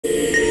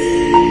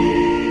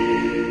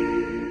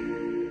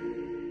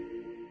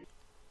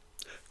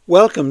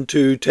Welcome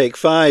to Take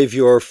 5,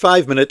 your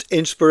 5-minute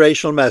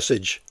inspirational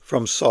message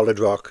from Solid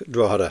Rock,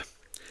 Drogheda.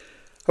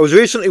 I was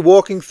recently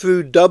walking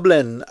through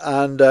Dublin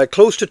and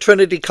close to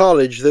Trinity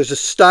College there's a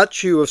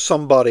statue of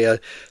somebody,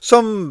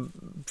 some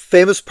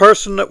famous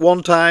person at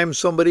one time,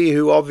 somebody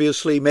who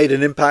obviously made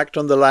an impact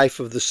on the life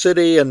of the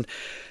city and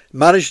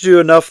managed to do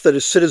enough that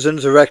his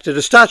citizens erected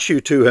a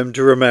statue to him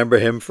to remember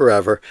him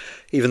forever,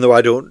 even though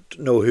I don't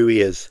know who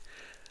he is.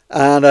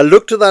 And I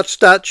looked at that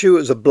statue. It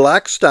was a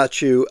black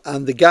statue,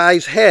 and the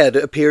guy's head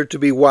appeared to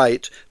be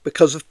white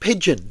because of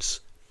pigeons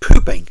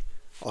pooping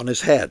on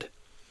his head.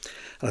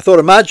 And I thought,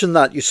 imagine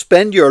that. You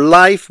spend your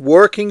life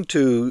working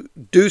to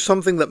do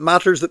something that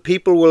matters, that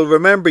people will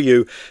remember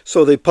you,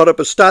 so they put up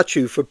a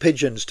statue for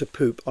pigeons to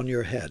poop on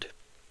your head.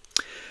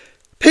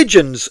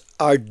 Pigeons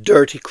are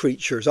dirty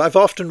creatures. I've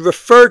often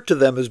referred to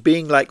them as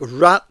being like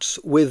rats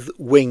with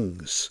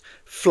wings,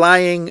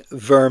 flying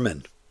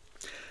vermin.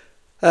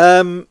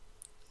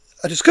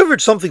 I discovered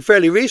something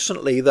fairly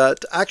recently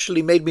that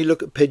actually made me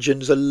look at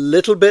pigeons a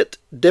little bit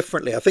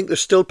differently. I think they're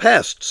still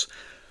pests,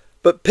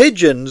 but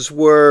pigeons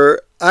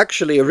were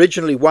actually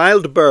originally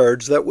wild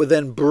birds that were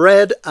then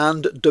bred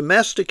and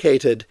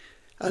domesticated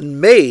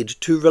and made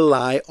to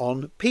rely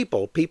on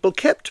people. People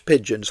kept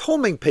pigeons,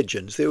 homing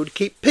pigeons. They would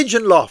keep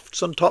pigeon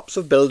lofts on tops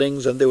of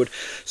buildings, and they would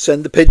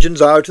send the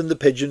pigeons out, and the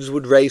pigeons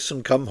would race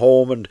and come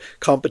home, and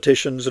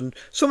competitions, and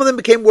some of them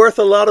became worth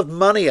a lot of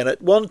money, and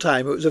at one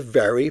time it was a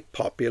very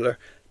popular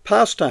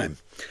pastime.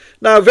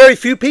 Now, very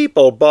few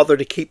people bother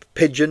to keep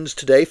pigeons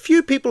today.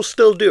 Few people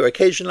still do.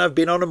 Occasionally I've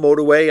been on a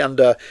motorway and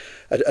a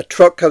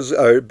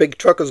big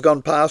truck has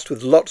gone past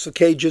with lots of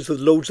cages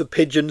with loads of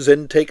pigeons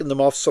in, taking them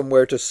off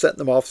somewhere to set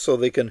them off so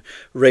they can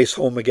race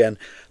home again.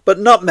 But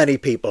not many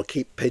people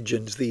keep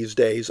pigeons these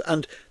days.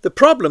 And the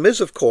problem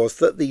is, of course,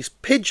 that these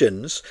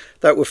pigeons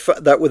that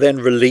were then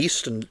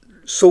released and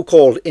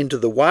so-called into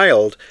the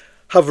wild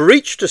have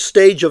reached a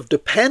stage of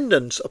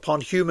dependence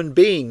upon human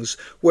beings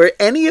where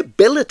any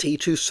ability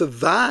to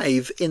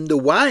survive in the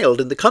wild,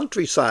 in the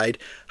countryside,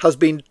 has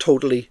been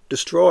totally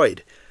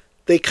destroyed.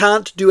 They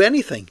can't do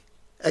anything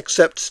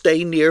except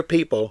stay near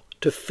people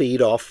to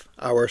feed off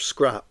our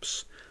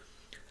scraps.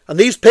 And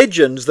these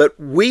pigeons that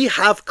we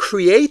have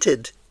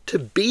created to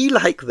be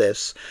like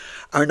this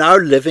are now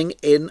living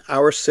in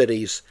our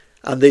cities.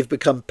 And they've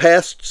become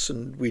pests,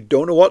 and we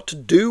don't know what to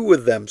do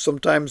with them.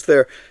 Sometimes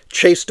they're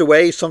chased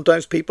away,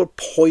 sometimes people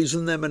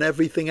poison them and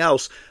everything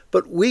else.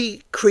 But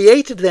we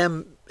created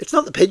them. It's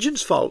not the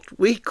pigeons' fault.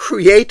 We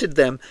created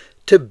them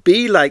to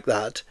be like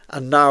that,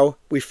 and now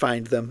we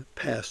find them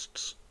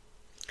pests.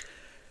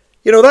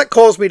 You know, that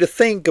caused me to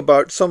think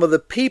about some of the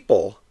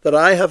people that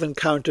I have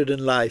encountered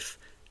in life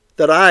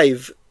that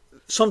I've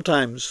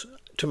sometimes,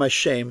 to my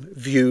shame,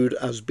 viewed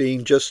as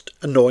being just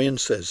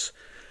annoyances,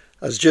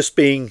 as just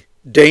being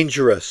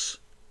dangerous,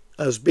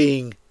 as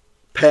being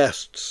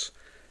pests.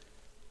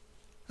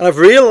 And I've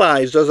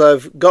realized as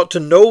I've got to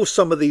know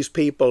some of these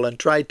people and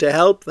tried to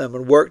help them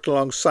and worked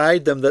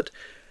alongside them that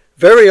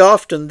very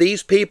often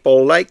these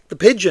people, like the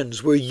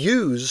pigeons, were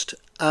used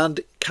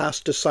and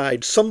cast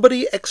aside.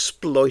 Somebody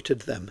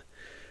exploited them.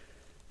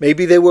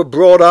 Maybe they were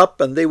brought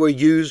up and they were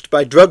used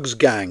by drugs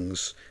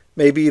gangs.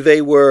 Maybe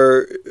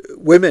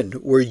women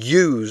were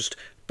used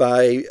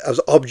as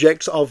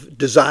objects of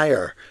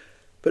desire.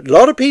 But a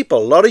lot of people,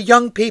 a lot of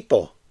young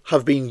people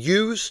have been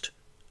used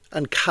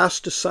and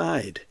cast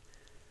aside,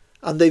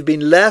 and they've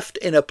been left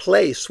in a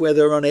place where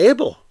they're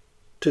unable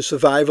to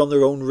survive on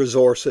their own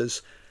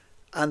resources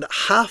and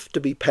have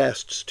to be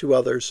pests to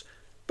others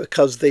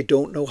because they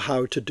don't know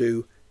how to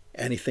do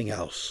anything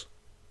else.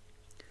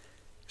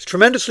 It's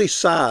tremendously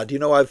sad. You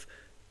know, I've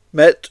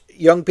met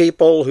young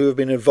people who have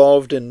been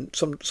involved in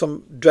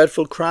some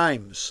dreadful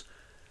crimes,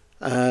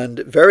 and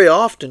very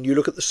often you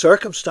look at the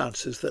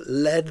circumstances that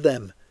led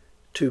them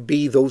to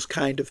be those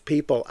kind of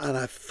people, and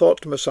I've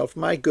thought to myself,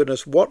 my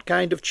goodness, what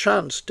kind of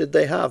chance did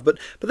they have? But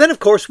then,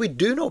 of course, we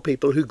do know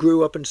people who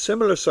grew up in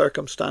similar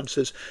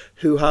circumstances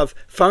who have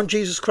found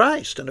Jesus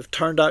Christ and have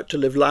turned out to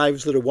live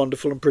lives that are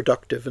wonderful and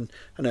productive and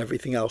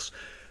everything else,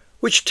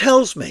 which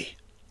tells me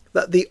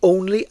that the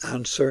only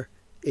answer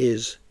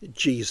is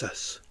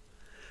Jesus.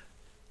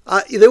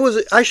 I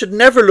should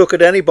never look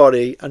at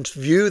anybody and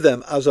view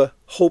them as a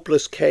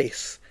hopeless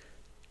case,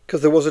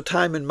 because there was a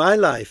time in my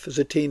life as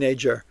a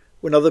teenager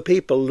when other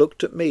people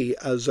looked at me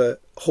as a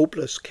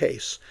hopeless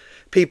case.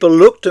 People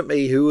looked at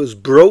me who was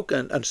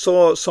broken and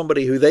saw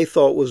somebody who they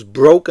thought was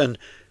broken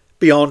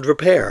beyond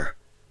repair.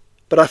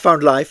 But I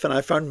found life and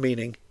I found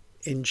meaning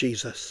in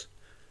Jesus.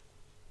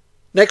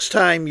 Next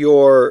time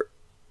you're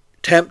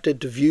tempted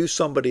to view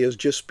somebody as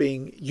just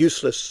being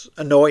useless,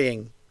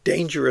 annoying,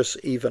 dangerous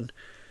even,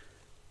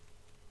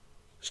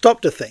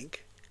 stop to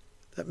think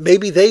that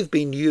maybe they've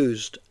been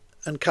used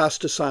and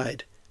cast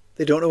aside.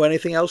 They don't know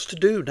anything else to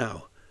do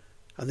now.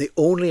 And the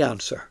only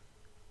answer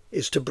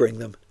is to bring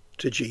them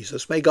to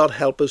Jesus. May God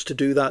help us to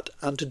do that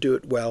and to do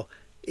it well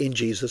in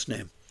Jesus'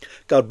 name.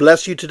 God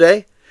bless you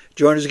today.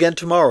 Join us again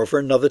tomorrow for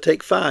another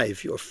Take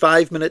 5, your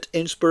 5-minute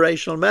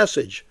inspirational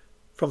message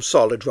from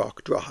Solid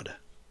Rock, Drogheda.